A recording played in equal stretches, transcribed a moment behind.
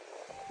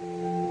Hello,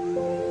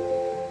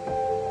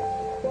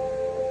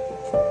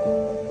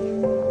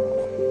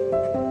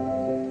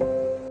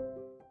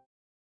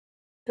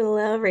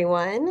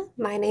 everyone.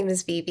 My name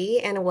is Vivi,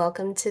 and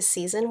welcome to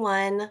Season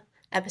 1,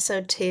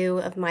 Episode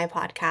 2 of my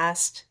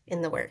podcast,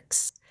 In the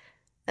Works,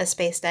 a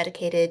space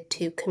dedicated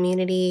to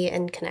community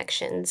and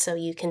connection so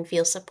you can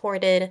feel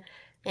supported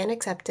and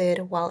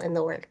accepted while in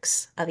the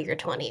works of your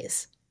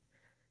 20s.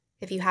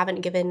 If you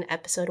haven't given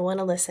Episode 1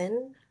 a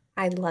listen,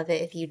 I'd love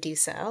it if you do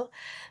so.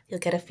 You'll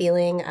get a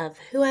feeling of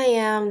who I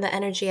am, the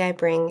energy I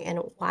bring, and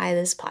why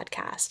this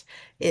podcast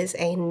is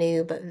a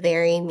new but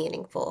very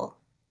meaningful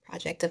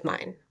project of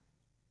mine.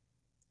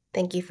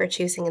 Thank you for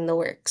choosing In the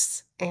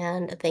Works,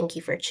 and thank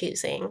you for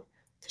choosing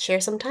to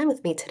share some time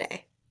with me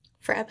today.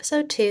 For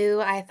episode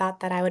 2, I thought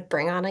that I would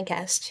bring on a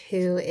guest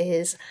who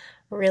is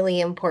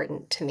really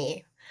important to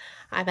me.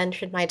 I've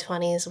entered my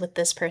 20s with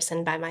this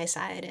person by my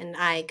side, and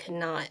I could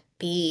not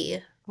be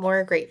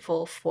more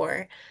grateful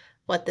for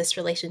what this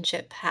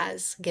relationship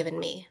has given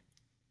me.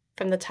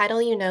 From the title,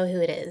 you know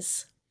who it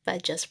is,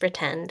 but just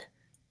pretend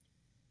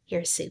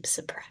you're super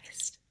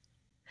surprised.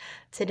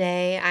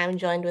 Today, I'm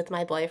joined with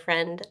my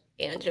boyfriend,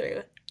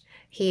 Andrew.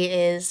 He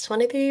is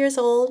 23 years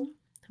old,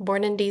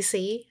 born in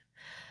DC,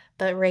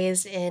 but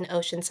raised in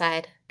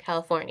Oceanside,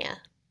 California.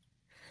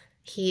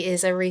 He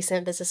is a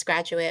recent business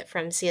graduate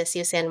from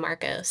CSU San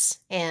Marcos,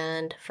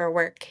 and for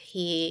work,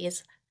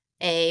 he's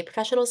a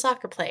professional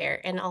soccer player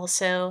and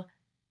also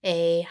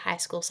a high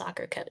school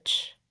soccer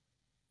coach.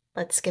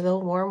 Let's give a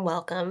warm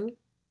welcome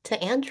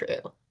to Andrew.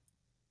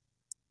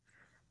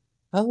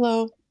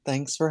 Hello,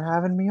 thanks for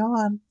having me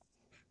on.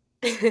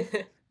 Do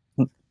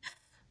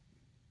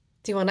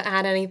you want to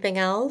add anything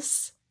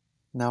else?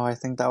 No, I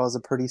think that was a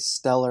pretty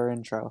stellar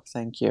intro.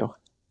 Thank you.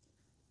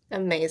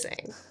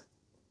 Amazing.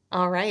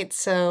 All right,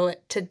 so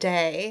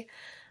today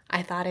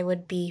I thought it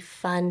would be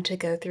fun to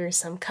go through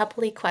some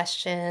coupley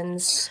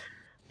questions,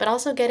 but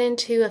also get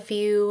into a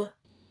few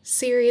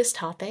serious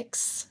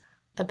topics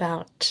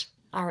about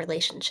our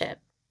relationship.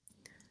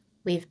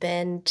 We've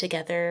been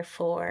together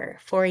for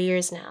 4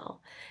 years now,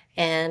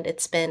 and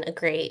it's been a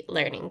great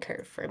learning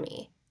curve for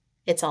me.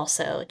 It's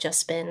also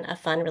just been a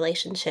fun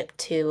relationship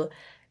to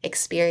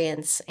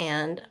experience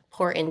and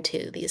pour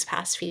into these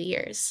past few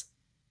years.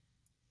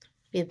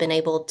 We've been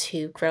able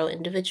to grow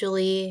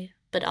individually,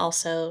 but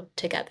also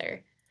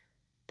together.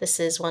 This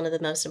is one of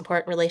the most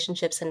important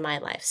relationships in my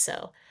life,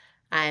 so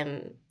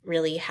I'm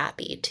really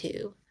happy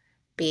to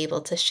be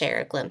able to share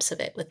a glimpse of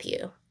it with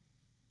you.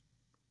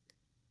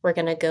 We're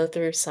going to go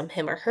through some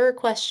him or her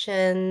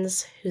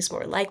questions, who's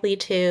more likely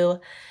to,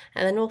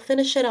 and then we'll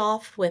finish it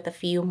off with a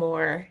few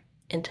more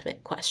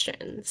intimate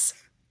questions.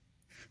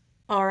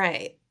 All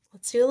right,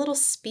 let's do a little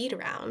speed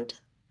round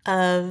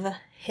of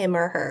him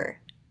or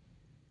her.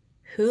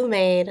 Who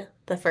made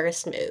the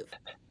first move?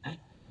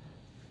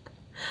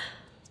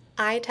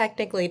 I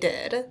technically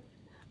did,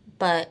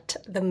 but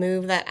the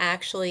move that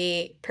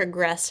actually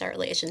progressed our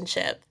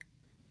relationship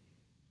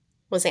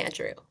was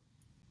Andrew.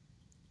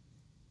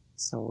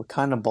 So we're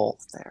kind of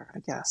both there, I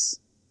guess.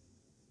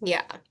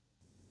 Yeah.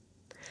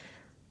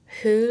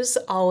 Who's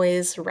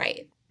always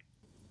right?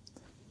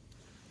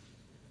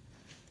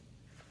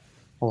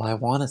 Well, I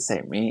want to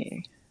say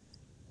me,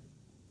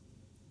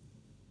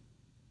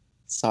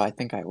 so I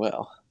think I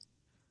will.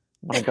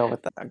 I'm gonna go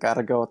with that. I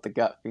gotta go with the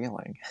gut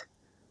feeling.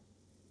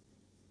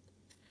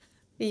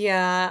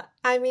 Yeah,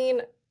 I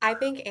mean, I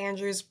think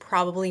Andrew's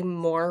probably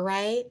more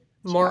right,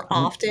 more Mm,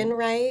 often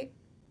right,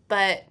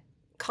 but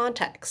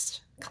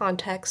context.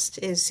 Context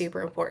is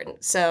super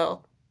important.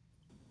 So,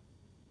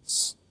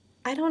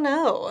 I don't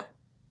know.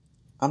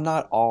 I'm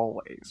not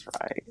always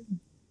right.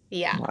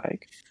 Yeah,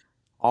 Like,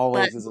 but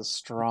always is a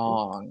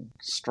strong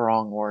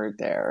word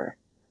there.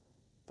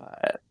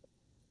 But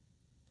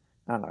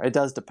I don't know. It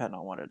does depend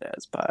on what it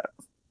is, but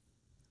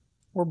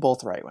we're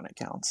both right when it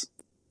counts.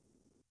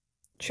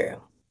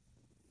 true.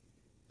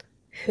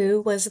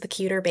 Who was the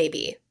cuter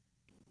baby?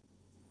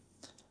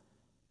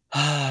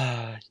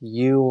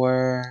 You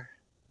were.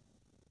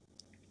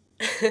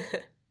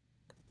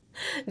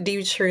 Do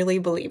you truly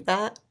believe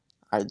that?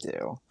 I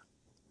do.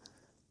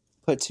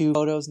 Put two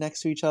photos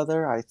next to each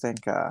other, I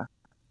think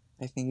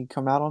you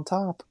come out on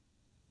top.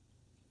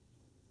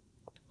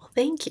 Well,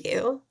 thank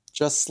you.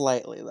 Just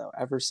slightly though,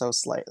 ever so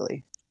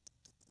slightly.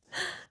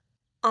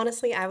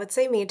 Honestly, I would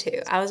say me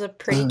too. I was a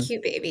pretty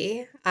cute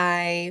baby.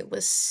 I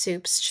was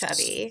soups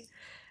chubby,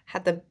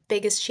 had the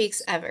biggest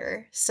cheeks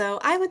ever. So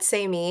I would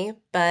say me,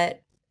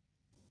 but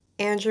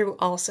Andrew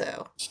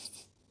also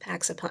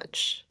packs a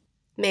punch.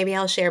 Maybe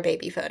I'll share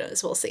baby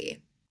photos. We'll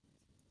see.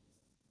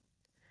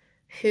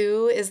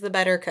 Who is the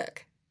better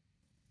cook?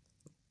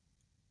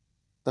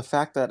 The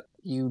fact that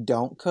you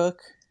don't cook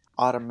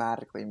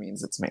automatically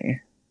means it's me.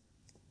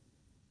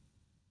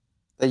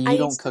 That I you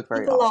don't used to cook cook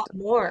very a lot often.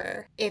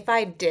 more. If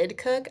I did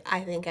cook, I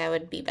think I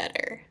would be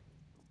better.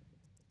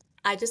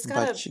 I just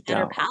got a But you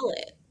better don't.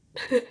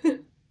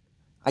 palate.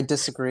 I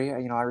disagree.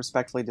 I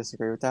respectfully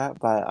disagree with that,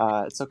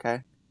 but it's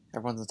okay.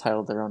 Everyone's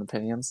entitled to their own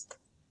opinions.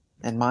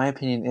 And my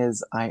opinion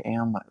is I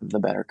am the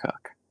better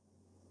cook.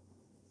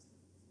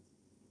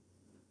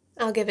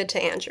 I'll give it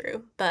to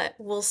Andrew, but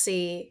we'll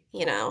see,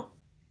 a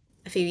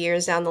few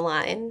years down the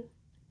line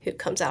who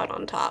comes out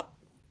on top.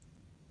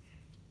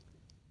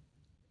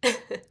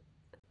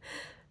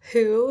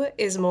 Who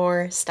is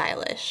more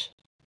stylish?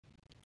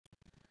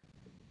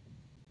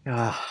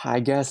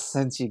 I guess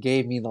since you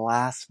gave me the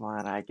last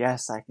one, I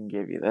guess I can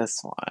give you this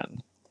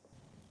one.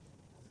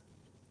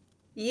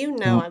 You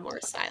know Mm, I'm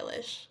more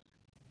stylish.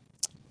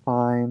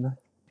 fine.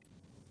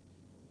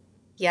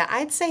 Yeah,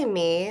 I'd say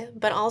me,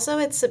 but also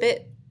it's a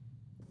bit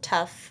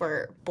tough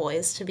for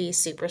boys to be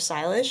super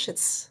stylish.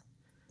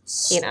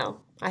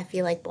 I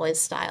feel like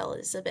boys' style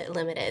is a bit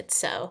limited.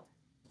 So,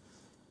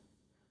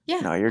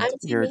 yeah, No, I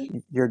would say me.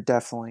 you're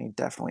definitely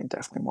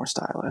more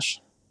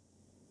stylish.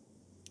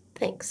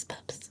 Thanks,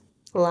 Peps.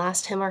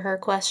 Last him or her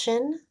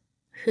question.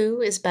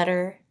 Who is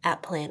better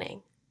at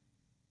planning?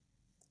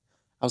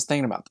 I was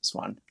thinking about this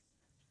one.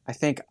 I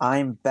think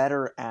I'm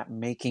better at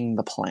making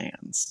the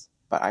plans,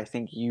 but I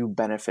think you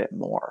benefit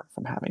more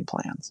from having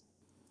plans.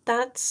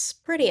 That's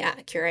pretty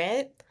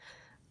accurate.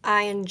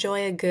 I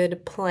enjoy a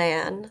good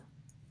plan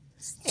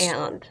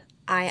and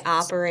I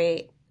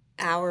operate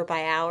hour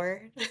by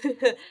hour.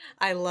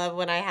 I love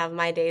when I have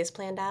my days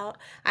planned out.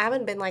 I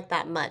haven't been like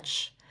that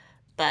much,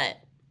 but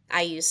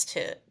I used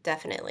to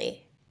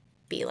definitely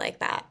be like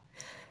that.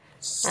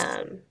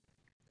 Um,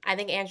 I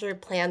think Andrew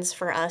plans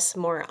for us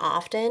more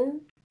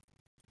often,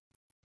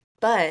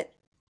 but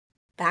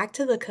back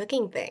to the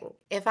cooking thing.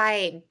 If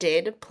I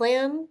did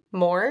plan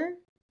more,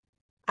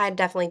 I'd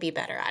definitely be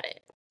better at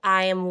it.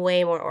 I am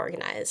way more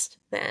organized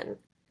than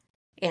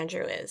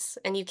Andrew is,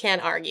 and you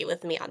can't argue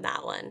with me on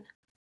that one.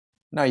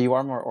 No, you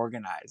are more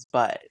organized,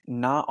 but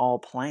not all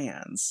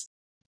plans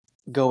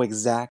go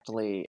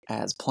exactly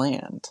as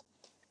planned.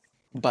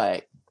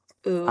 But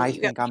Ooh, I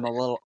you got think I'm a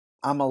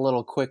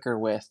little quicker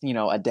with,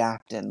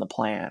 adapting the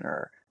plan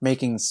or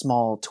making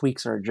small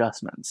tweaks or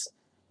adjustments.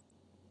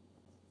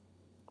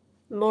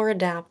 more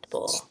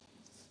adaptable,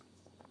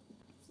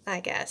 I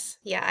guess.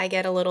 Yeah, I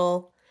get a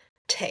little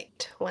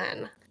ticked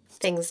when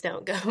things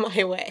don't go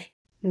my way.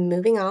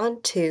 Moving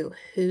on to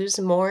who's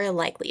more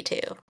likely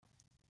to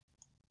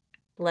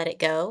let it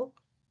go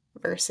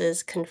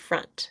versus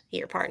confront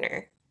your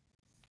partner.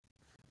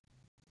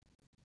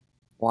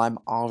 Well, I'm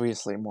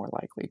obviously more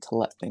likely to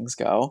let things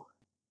go,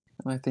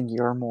 and I think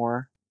you're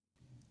more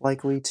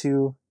likely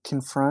to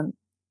confront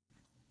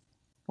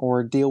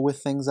or deal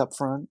with things up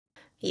front.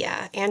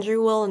 Yeah,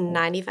 Andrew will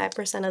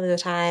 95% of the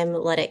time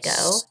let it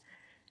go.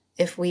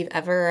 If we've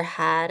ever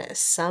had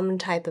some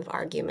type of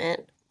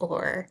argument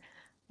or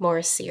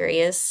more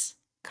serious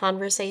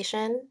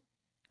conversation,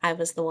 I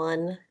was the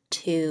one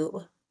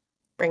to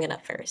bring it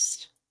up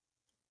first.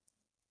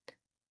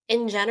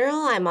 In general,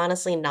 I'm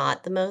honestly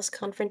not the most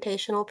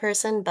confrontational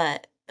person,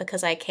 but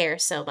because I care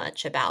so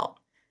much about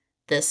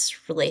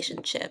this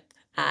relationship,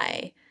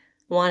 I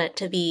want it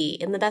to be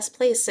in the best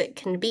place it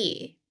can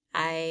be.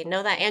 I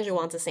know that Andrew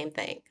wants the same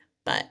thing,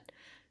 but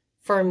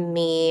for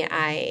me,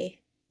 I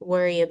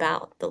worry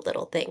about the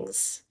little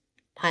things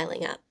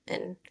piling up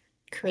and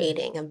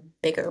creating a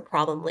bigger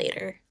problem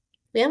later.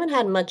 We haven't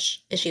had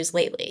much issues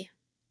lately.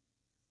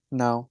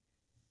 No,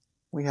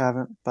 we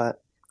haven't,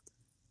 but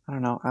I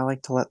don't know. I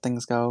like to let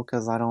things go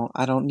because I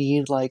don't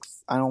need like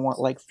I don't want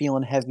like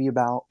feeling heavy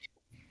about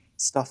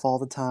stuff all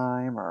the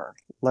time or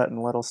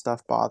letting little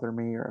stuff bother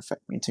me or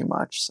affect me too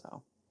much.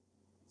 So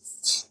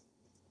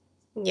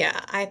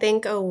Yeah, I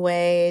think a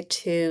way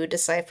to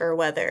decipher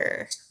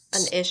whether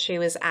an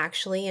issue is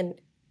actually an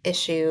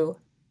issue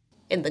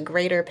in the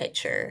greater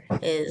picture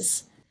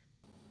is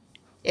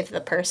if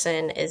the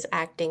person is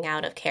acting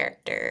out of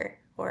character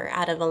or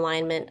out of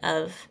alignment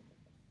of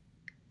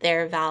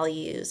their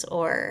values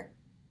or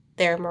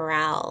their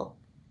morale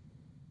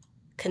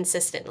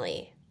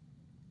consistently.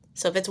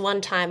 So if it's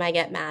one time I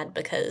get mad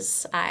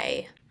because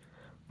I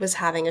was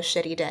having a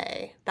shitty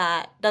day,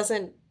 that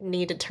doesn't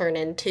need to turn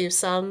into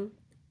some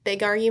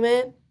big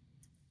argument.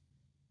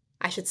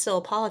 I should still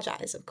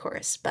apologize, of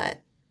course,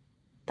 but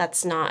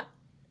that's not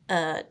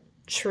a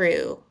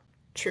true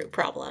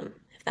problem,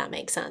 if that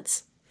makes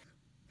sense.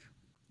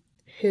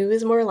 Who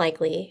is more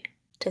likely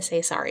to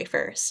say sorry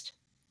first?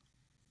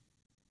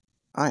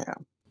 I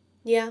am.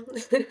 Yeah.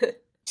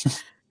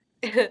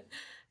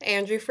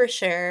 Andrew, for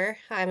sure.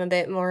 I'm a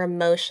bit more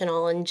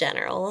emotional in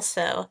general,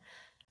 so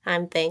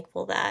I'm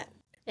thankful that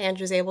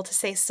Andrew's able to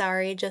say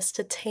sorry just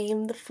to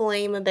tame the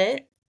flame a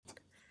bit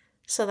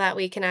so that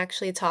we can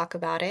actually talk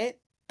about it.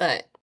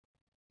 But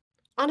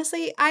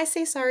honestly, I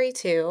say sorry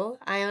too.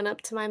 I own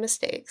up to my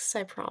mistakes,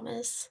 I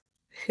promise.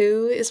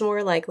 Who is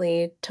more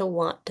likely to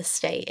want to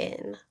stay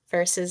in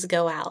versus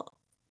go out?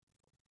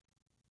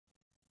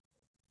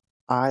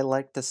 I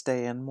like to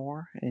stay in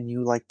more and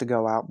you like to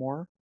go out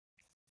more,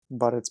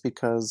 but it's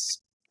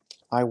because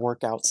I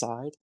work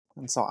outside.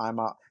 And so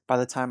by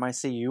the time I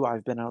see you,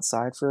 I've been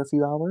outside for a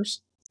few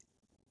hours.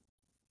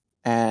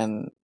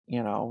 And,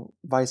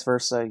 vice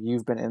versa,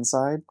 you've been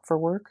inside for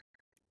work.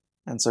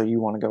 And so you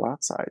want to go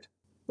outside.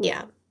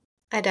 Yeah,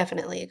 I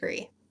definitely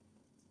agree.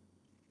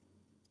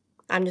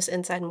 I'm just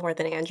inside more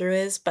than Andrew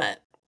is,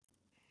 but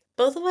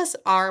both of us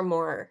are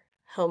more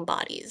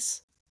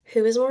homebodies.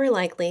 Who is more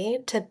likely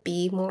to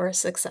be more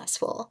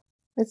successful?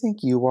 I think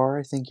you are.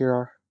 I think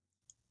you're,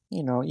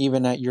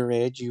 even at your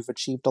age, you've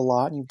achieved a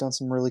lot and you've done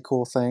some really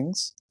cool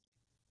things.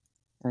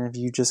 And if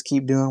you just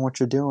keep doing what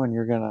you're doing,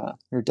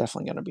 you're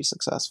definitely gonna be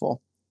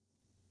successful.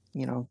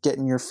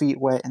 Getting your feet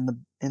wet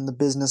in the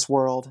business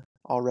world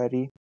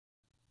already,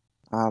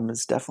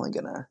 is definitely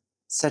gonna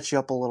set you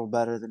up a little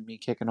better than me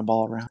kicking a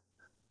ball around.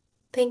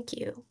 Thank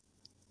you.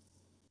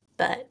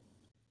 But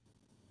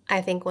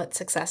I think what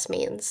success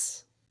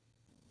means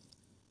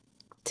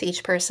to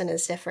each person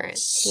is different,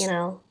 you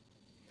know?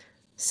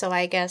 So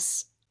I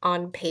guess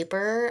on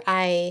paper,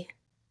 I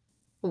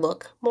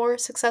look more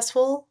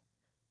successful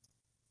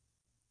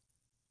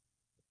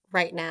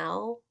right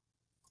now,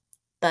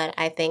 but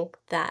I think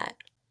that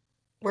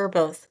we're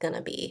both going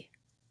to be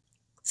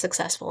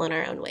successful in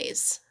our own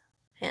ways.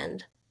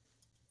 And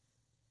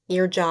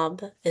your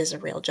job is a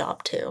real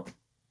job too.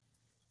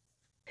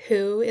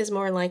 Who is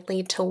more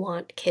likely to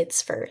want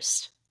kids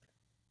first?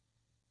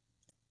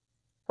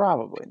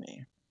 Probably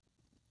me.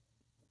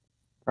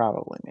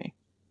 Probably me.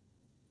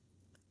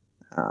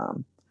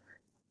 Um,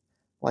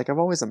 like I've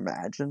always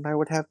imagined I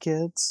would have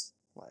kids.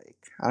 Like,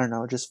 I don't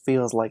know, it just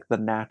feels like the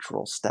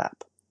natural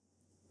step.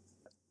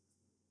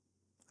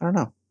 I don't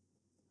know.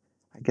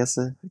 I guess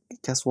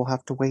we'll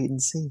have to wait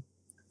and see.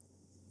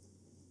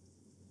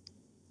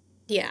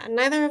 Yeah,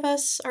 neither of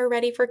us are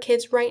ready for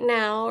kids right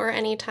now or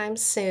anytime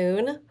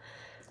soon.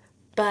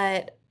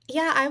 But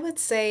yeah, I would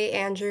say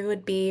Andrew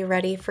would be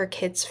ready for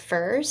kids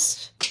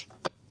first.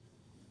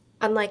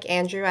 Unlike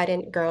Andrew, I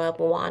didn't grow up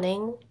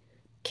wanting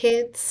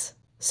kids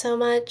so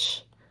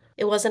much.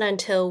 It wasn't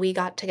until we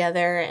got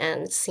together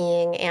and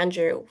seeing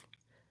Andrew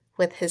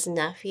with his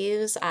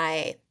nephews,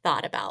 I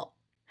thought about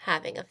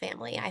having a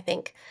family. I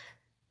think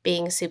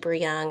being super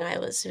young, I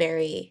was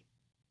very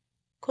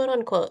quote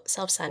unquote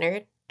self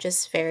centered,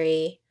 just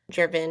very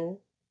driven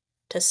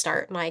to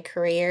start my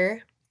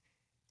career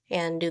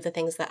and do the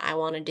things that I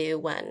want to do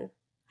when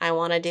I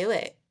want to do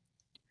it.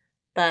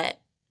 But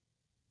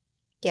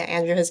yeah,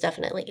 Andrew has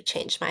definitely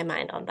changed my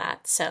mind on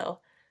that. So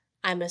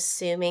I'm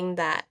assuming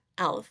that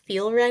I'll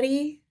feel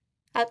ready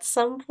at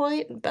some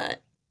point,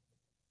 but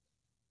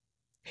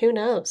who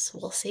knows?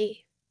 We'll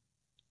see.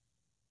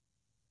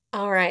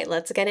 All right,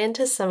 let's get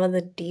into some of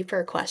the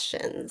deeper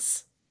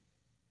questions.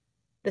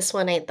 This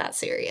one ain't that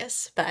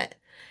serious, but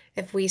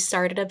if we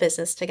started a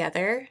business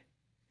together,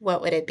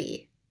 what would it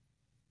be?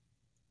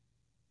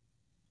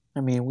 I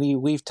mean,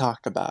 we've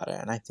talked about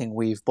it, and I think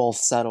we've both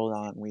settled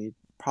on we'd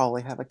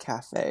probably have a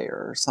cafe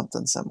or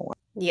something similar.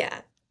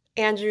 Yeah.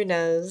 Andrew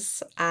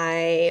knows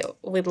I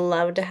would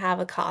love to have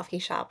a coffee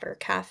shop or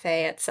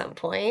cafe at some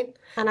point.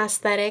 An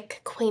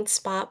aesthetic, quaint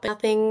spot, but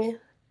nothing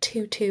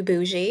too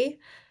bougie.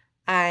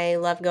 I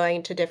love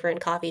going to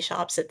different coffee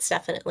shops. It's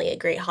definitely a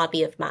great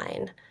hobby of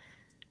mine.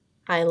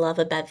 I love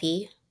a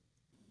bevy,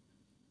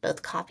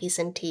 both coffees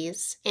and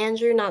teas.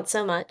 Andrew, not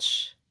so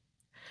much.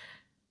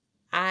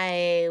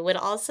 I would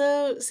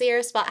also see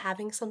our spot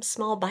having some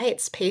small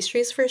bites.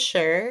 Pastries for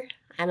sure.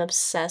 I'm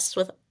obsessed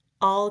with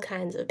all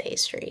kinds of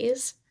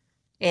pastries.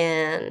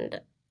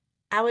 And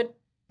I would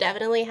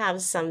definitely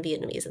have some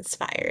Vietnamese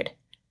inspired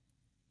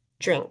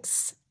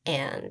drinks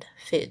and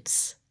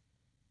foods.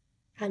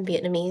 I'm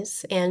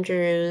Vietnamese.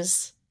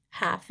 Andrew's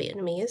half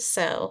Vietnamese,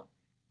 so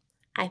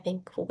I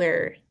think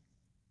we're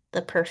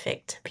the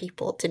perfect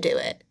people to do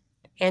it.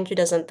 Andrew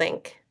doesn't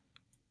think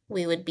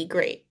we would be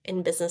great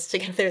in business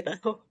together,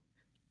 though.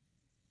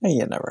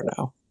 You never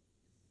know.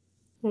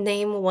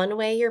 Name one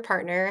way your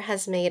partner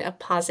has made a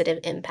positive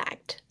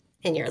impact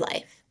in your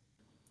life.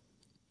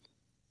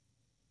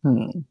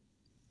 Hmm.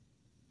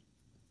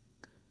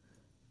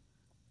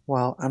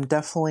 Well, I'm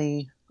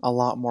definitely a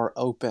lot more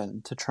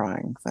open to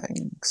trying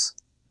things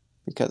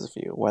because of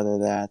you, whether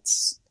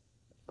that's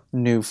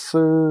new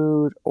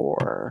food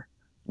or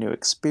new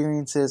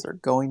experiences or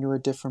going to a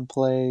different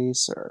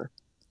place or,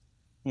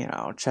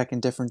 checking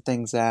different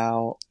things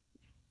out.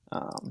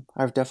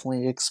 I've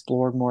definitely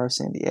explored more of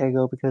San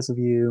Diego because of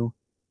you.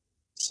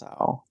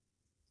 So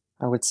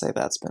I would say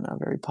that's been a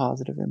very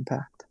positive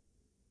impact.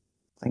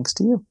 Thanks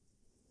to you.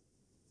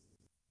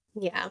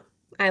 Yeah,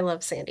 I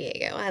love San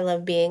Diego. I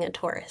love being a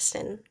tourist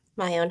in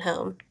my own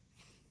home.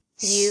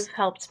 You've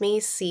helped me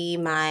see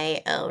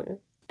my own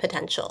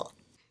potential.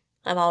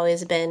 I've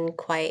always been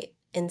quite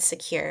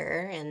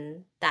insecure,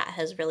 and that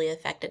has really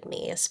affected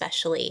me,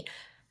 especially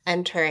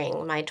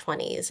entering my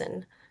 20s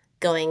and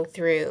going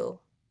through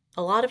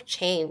a lot of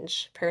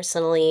change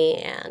personally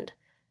and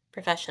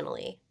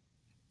professionally.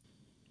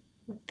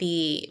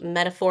 The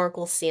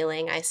metaphorical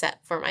ceiling I set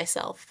for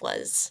myself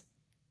was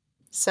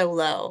so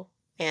low,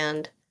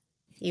 and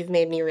you've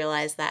made me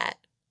realize that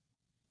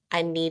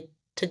I need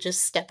to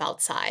just step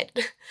outside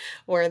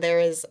where there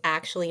is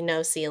actually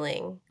no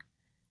ceiling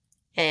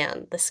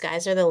and the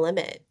skies are the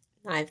limit.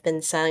 I've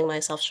been selling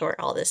myself short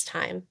all this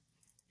time,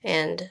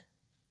 and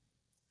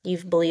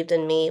you've believed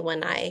in me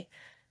when I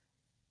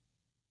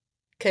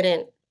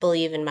couldn't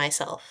believe in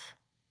myself.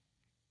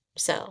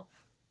 So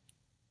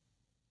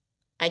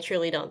I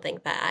truly don't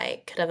think that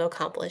I could have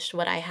accomplished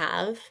what I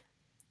have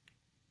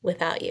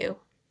without you.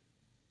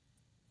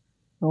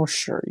 Oh,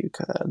 sure you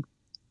could.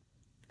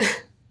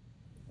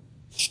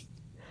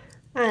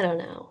 I don't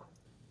know.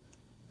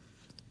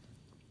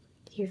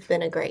 You've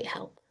been a great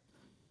help.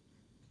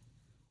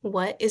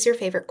 What is your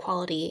favorite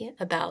quality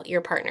about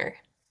your partner?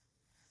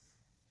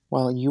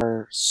 Well, you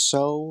are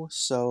so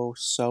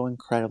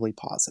incredibly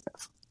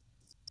positive.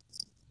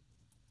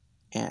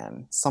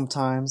 And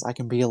sometimes I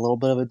can be a little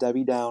bit of a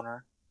Debbie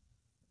Downer.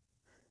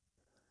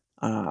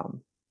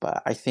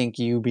 But I think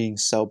you being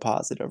so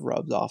positive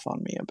rubs off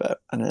on me a bit,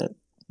 and it,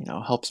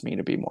 helps me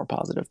to be more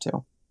positive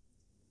too.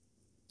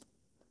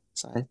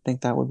 So I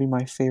think that would be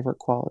my favorite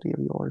quality of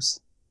yours.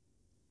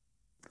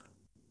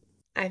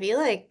 I feel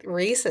like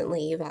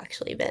recently you've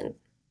actually been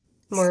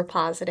more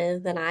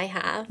positive than I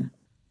have.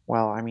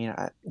 Well,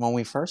 when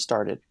we first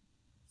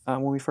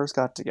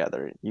got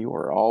together, you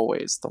were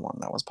always the one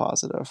that was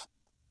positive,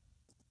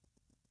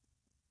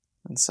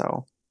 and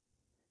so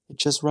it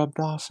just rubbed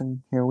off,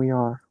 and here we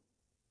are.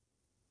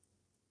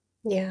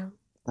 Yeah,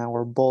 Now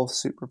we're both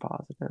super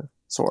positive,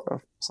 sort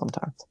of,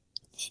 sometimes.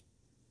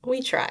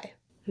 we try.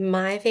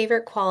 My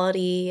favorite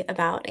quality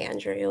about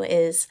Andrew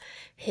is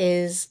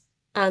his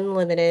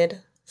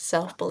unlimited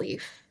self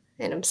belief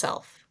in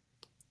himself.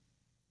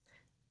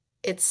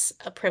 It's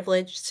a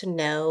privilege to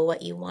know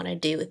what you want to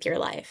do with your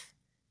life.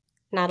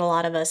 Not a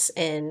lot of us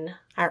in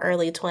our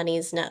early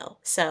 20s know.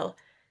 So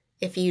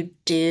if you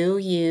do,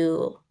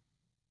 you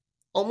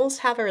almost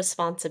have a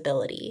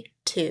responsibility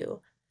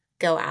to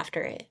go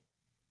after it.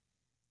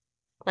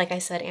 Like I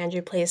said,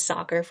 Andrew plays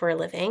soccer for a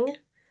living.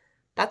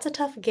 That's a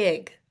tough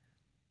gig.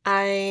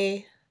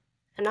 I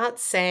am not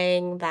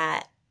saying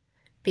that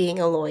being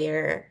a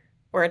lawyer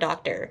or a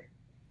doctor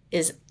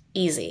is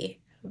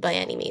easy by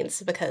any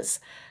means, because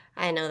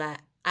I know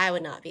that I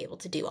would not be able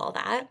to do all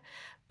that.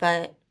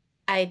 But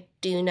I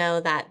do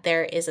know that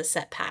there is a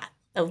set path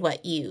of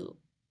what you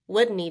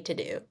would need to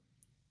do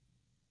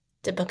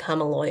to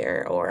become a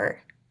lawyer,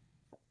 or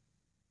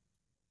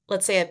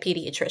let's say a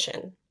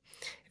pediatrician.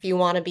 If you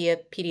want to be a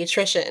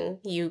pediatrician,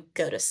 you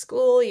go to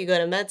school, you go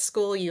to med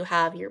school, you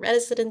have your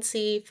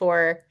residency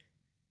for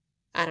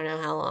I don't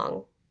know how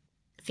long,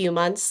 a few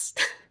months.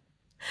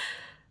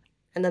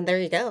 And then there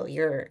you go,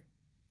 you're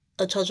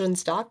a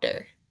children's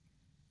doctor.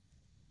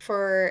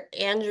 For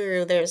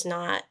Andrew, there's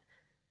not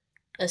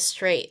a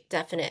straight,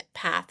 definite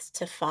path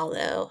to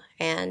follow.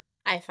 And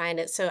I find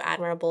it so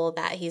admirable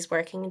that he's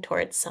working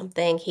towards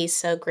something he's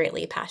so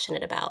greatly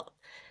passionate about,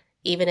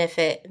 even if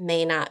it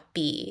may not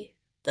be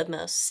the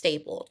most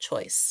stable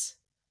choice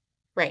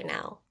right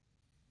now.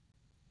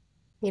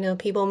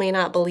 People may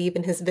not believe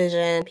in his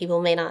vision.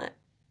 People may not,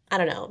 I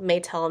don't know, may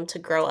tell him to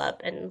grow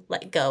up and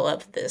let go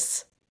of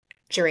this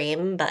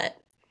dream, but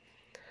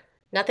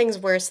nothing's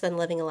worse than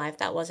living a life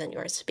that wasn't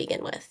yours to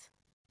begin with.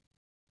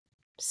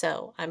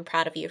 So I'm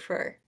proud of you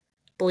for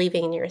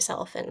believing in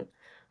yourself and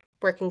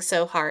working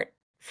so hard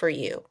for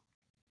you.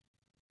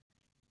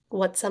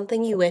 What's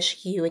something you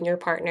wish you and your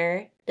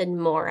partner did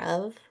more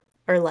of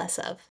or less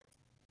of?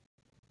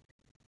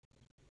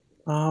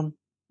 Um,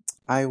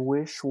 I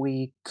wish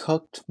we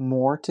cooked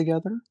more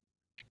together,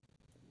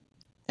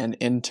 and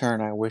in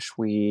turn, I wish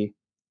we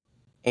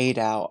ate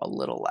out a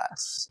little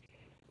less.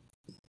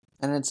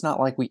 And it's not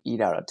like we eat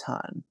out a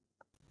ton,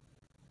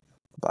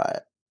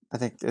 but I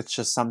think it's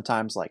just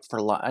sometimes like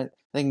for lunch. I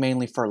think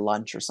mainly for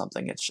lunch or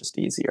something, it's just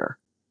easier.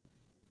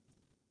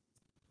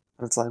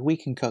 But it's like we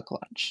can cook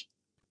lunch,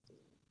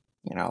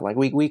 like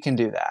we can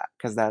do that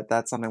because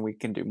that's something we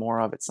can do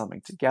more of. It's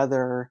something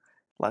together,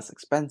 less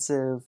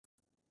expensive,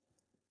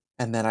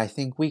 and then I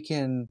think we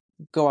can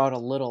go out a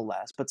little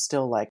less, but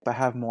still but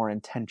have more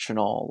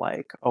intentional,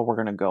 like, oh, we're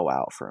gonna go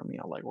out for a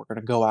meal, like we're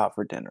gonna go out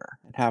for dinner,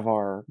 and have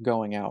our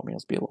going out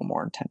meals be a little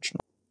more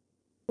intentional.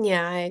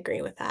 Yeah, I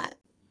agree with that.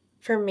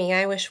 For me,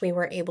 I wish we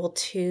were able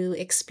to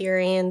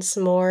experience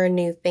more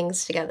new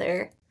things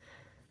together,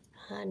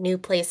 new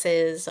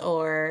places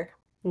or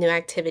new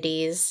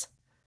activities.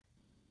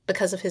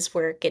 Because of his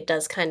work, it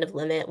does kind of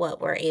limit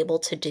what we're able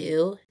to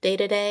do day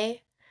to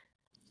day.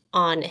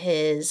 On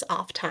his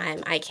off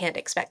time, I can't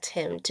expect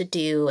him to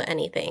do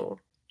anything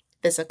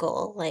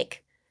physical,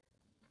 like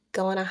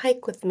go on a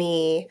hike with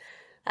me,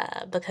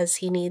 because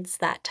he needs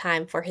that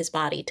time for his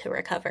body to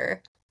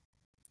recover.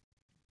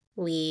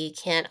 We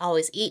can't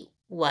always eat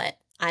what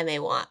I may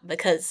want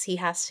because he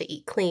has to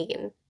eat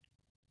clean.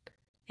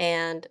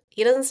 And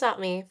he doesn't stop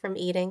me from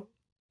eating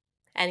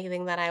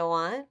anything that I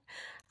want.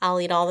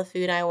 I'll eat all the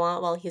food I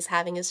want while he's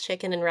having his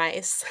chicken and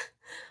rice.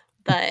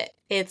 But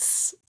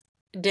it's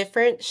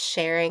different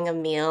sharing a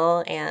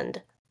meal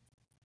and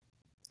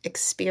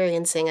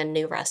experiencing a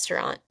new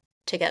restaurant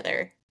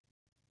together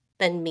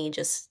than me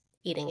just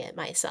eating it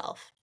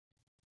myself.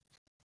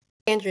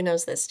 Andrew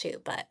knows this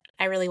too, but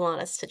I really want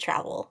us to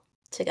travel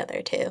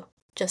together too.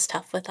 Just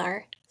tough with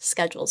our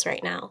schedules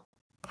right now.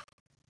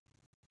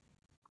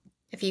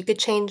 If you could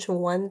change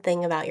one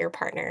thing about your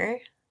partner,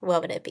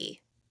 what would it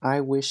be?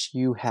 I wish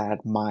you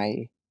had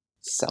my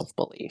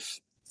self-belief.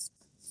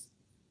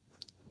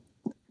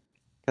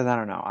 Because I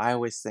don't know, I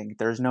always think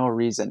there's no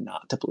reason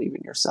not to believe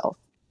in yourself.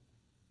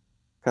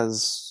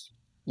 Because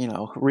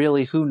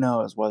really, who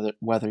knows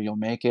whether you'll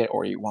make it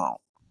or you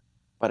won't.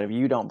 But if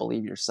you don't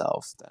believe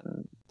yourself,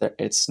 then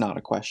it's not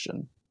a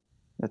question.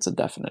 It's a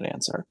definite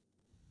answer.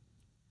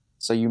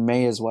 So you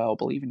may as well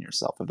believe in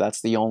yourself if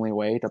that's the only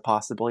way to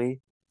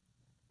possibly,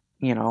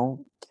 you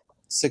know,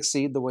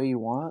 succeed the way you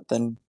want,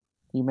 then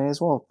you may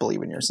as well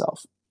believe in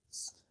yourself.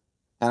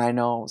 And I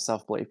know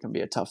self belief can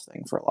be a tough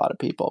thing for a lot of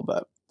people,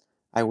 but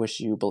I wish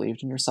you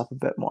believed in yourself a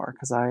bit more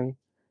because I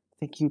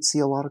think you'd see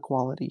a lot of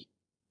quality.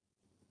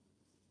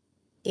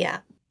 Yeah,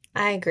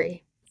 I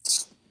agree.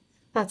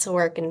 That's a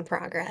work in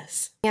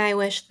progress. Yeah, I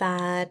wish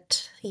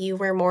that you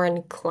were more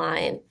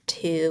inclined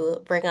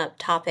to bring up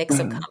topics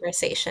of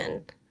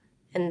conversation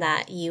and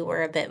that you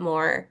were a bit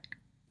more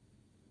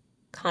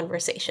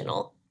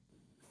conversational.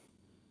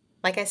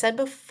 Like I said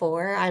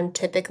before, I'm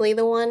typically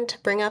the one to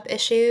bring up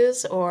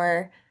issues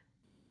or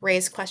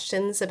raise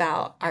questions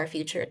about our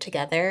future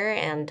together,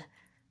 and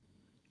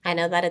I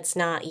know that it's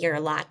not your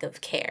lack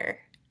of care,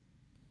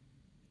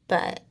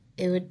 but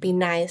it would be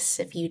nice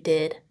if you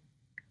did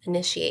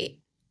initiate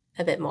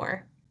a bit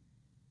more.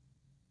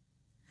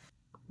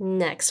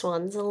 Next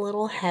one's a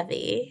little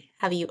heavy.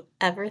 Have you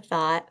ever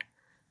thought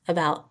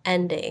about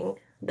ending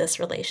this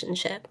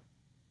relationship?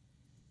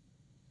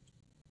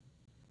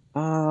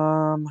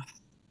 Um,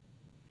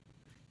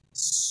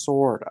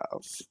 sort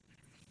of.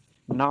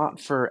 Not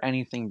for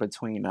anything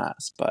between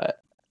us, but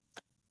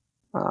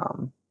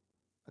um,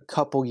 a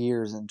couple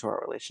years into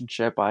our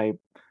relationship, I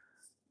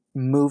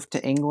moved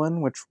to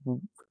England, which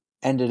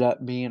ended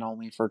up being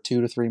only for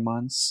 2 to 3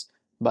 months.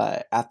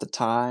 But at the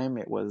time,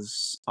 it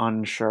was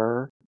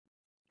unsure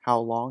how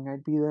long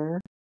I'd be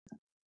there.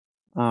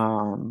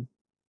 Um,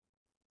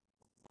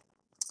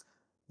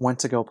 Went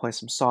to go play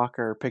some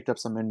soccer, picked up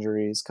some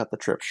injuries, cut the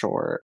trip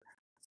short,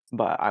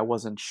 but I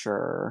wasn't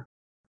sure,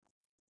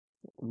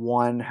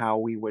 one, how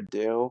we would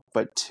do,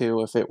 but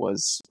two, if it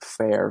was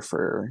fair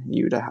for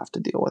you to have to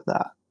deal with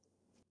that.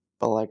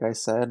 But like I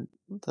said,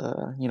 it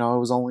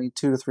was only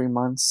 2 to 3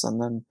 months,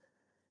 and then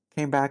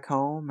came back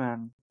home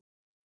and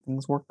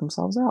things worked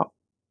themselves out.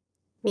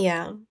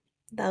 Yeah,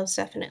 that was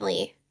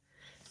definitely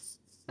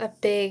a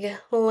big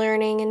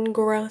learning and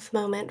growth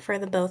moment for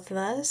the both of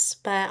us.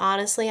 But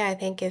honestly, I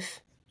think if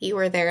you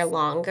were there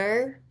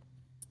longer,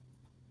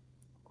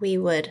 we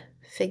would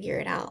figure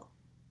it out.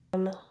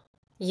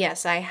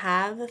 Yes, I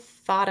have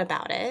thought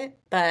about it,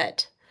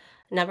 but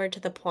never to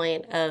the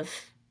point of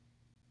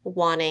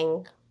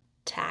wanting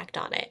to act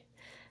on it.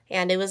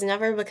 And it was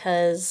never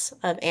because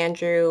of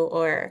Andrew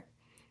or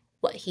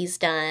what he's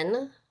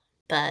done,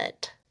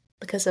 but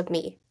because of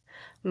me.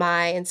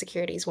 My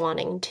insecurities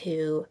wanting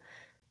to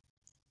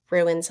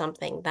ruin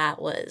something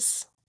that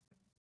was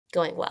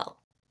going well.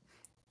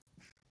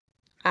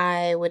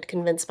 I would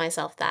convince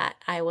myself that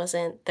I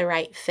wasn't the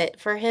right fit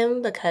for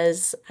him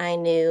because I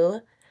knew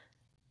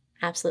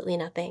absolutely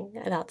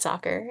nothing about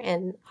soccer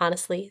and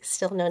honestly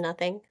still know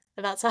nothing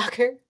about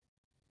soccer.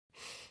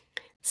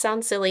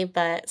 Sounds silly,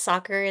 but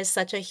soccer is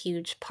such a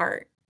huge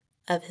part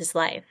of his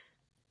life.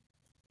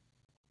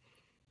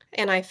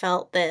 And I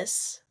felt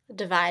this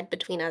divide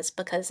between us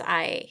because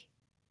I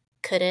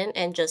couldn't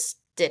and just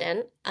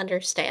didn't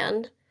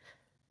understand.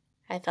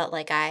 I felt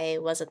like I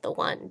wasn't the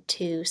one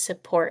to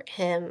support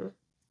him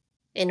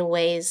in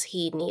ways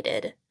he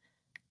needed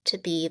to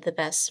be the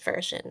best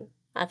version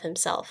of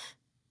himself.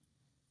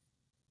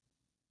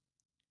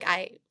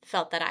 I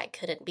felt that I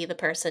couldn't be the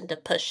person to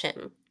push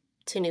him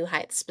to new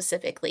heights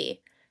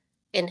specifically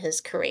in his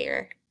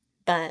career.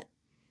 But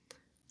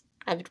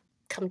I've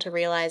come to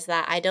realize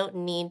that I don't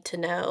need to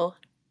know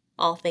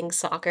all things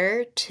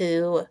soccer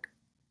to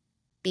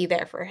be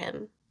there for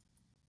him.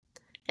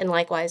 And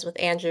likewise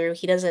with Andrew,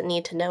 he doesn't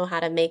need to know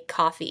how to make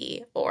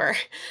coffee or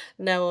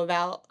know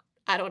about,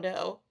 I don't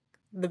know,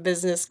 the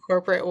business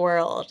corporate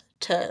world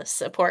to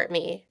support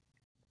me.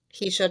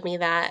 He showed me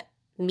that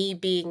me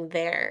being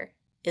there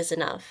is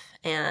enough.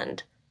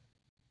 And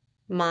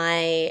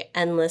my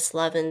endless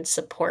love and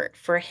support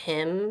for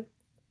him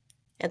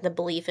and the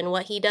belief in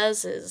what he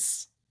does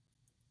is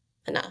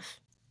enough.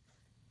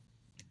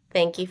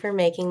 Thank you for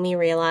making me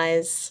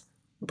realize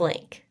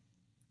blank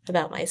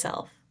about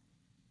myself.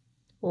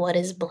 What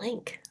is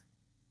blank?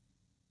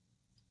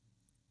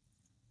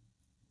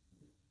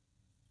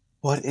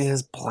 What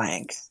is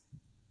blank?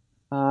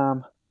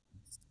 Um,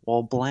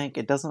 well, blank,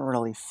 it doesn't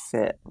really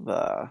fit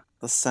the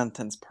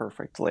sentence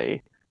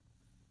perfectly,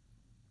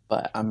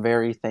 but I'm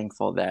very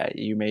thankful that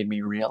you made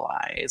me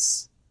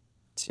realize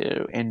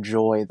to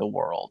enjoy the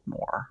world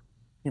more.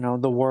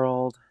 The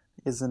world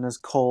isn't as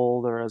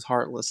cold or as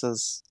heartless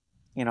as,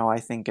 I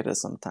think it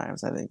is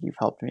sometimes. I think you've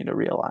helped me to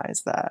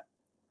realize that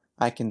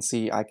I can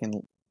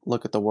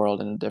look at the world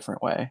in a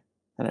different way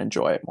and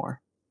enjoy it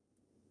more.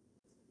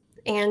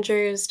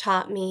 Andrews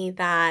taught me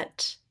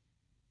that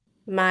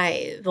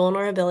my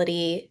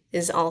vulnerability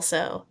is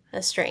also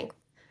a strength,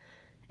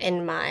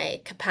 and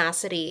my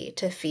capacity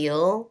to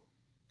feel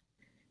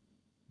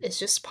is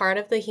just part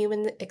of the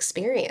human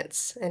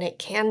experience, and it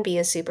can be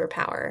a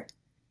superpower.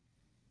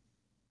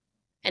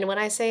 And when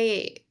I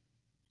say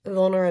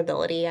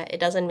vulnerability, it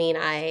doesn't mean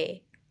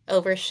I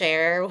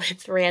overshare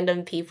with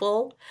random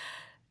people.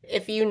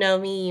 If you know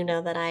me, you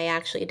know that I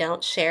actually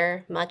don't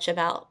share much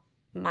about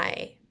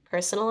my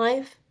personal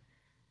life.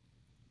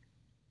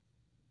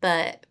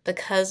 But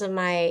because of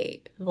my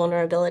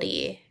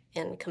vulnerability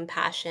and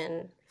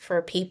compassion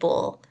for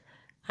people,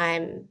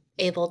 I'm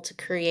able to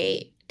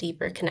create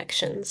deeper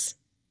connections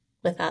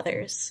with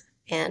others.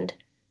 And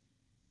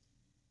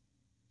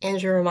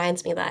Andrew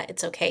reminds me that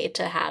it's okay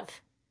to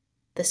have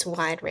this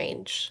wide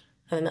range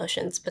of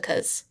emotions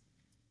because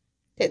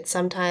it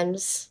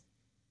sometimes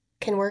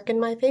can work in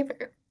my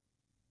favor.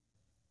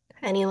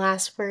 Any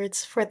last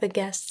words for the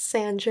guests,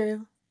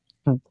 Andrew?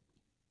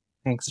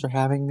 Thanks for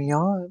having me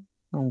on.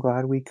 I'm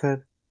glad we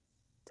could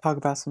talk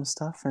about some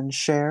stuff and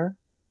share,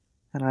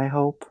 and I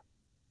hope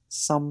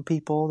some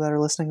people that are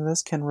listening to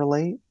this can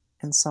relate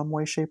in some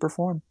way, shape, or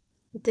form.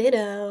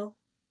 Ditto.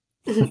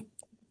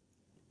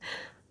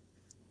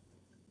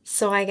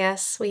 So I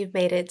guess we've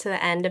made it to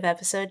the end of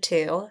episode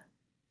 2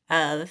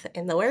 of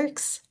In the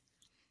Works.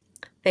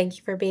 Thank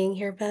you for being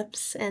here,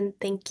 Peps, and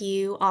thank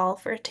you all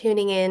for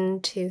tuning in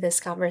to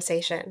this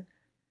conversation.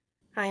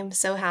 I'm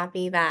so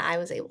happy that I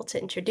was able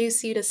to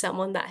introduce you to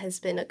someone that has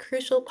been a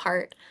crucial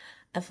part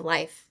of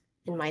life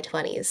in my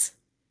 20s.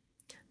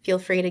 Feel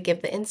free to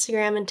give the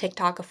Instagram and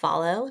TikTok a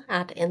follow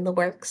at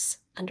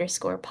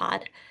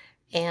intheworks_pod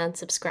and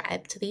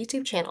subscribe to the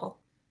YouTube channel.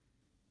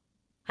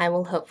 I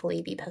will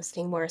hopefully be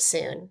posting more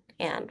soon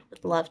and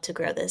would love to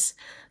grow this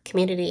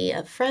community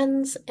of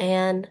friends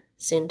and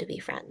soon to be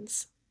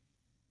friends.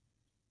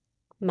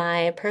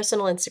 My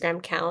personal Instagram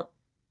account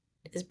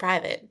is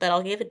private, but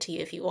I'll give it to you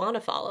if you want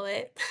to follow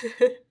it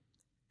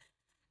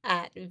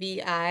at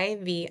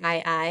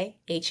VIVIIHUINH.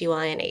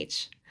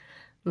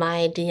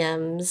 My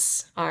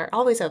DMs are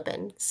always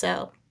open,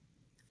 so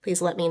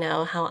please let me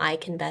know how I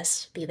can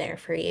best be there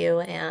for you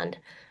and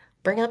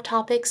bring up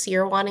topics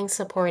you're wanting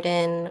support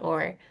in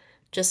or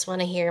just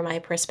want to hear my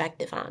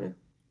perspective on.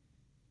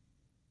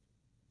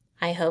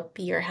 I hope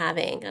you're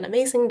having an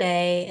amazing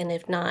day, and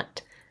if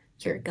not,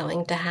 you're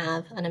going to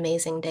have an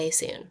amazing day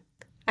soon.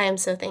 I am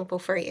so thankful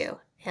for you,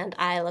 and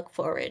I look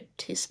forward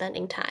to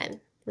spending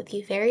time with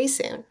you very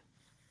soon.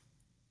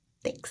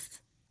 Thanks.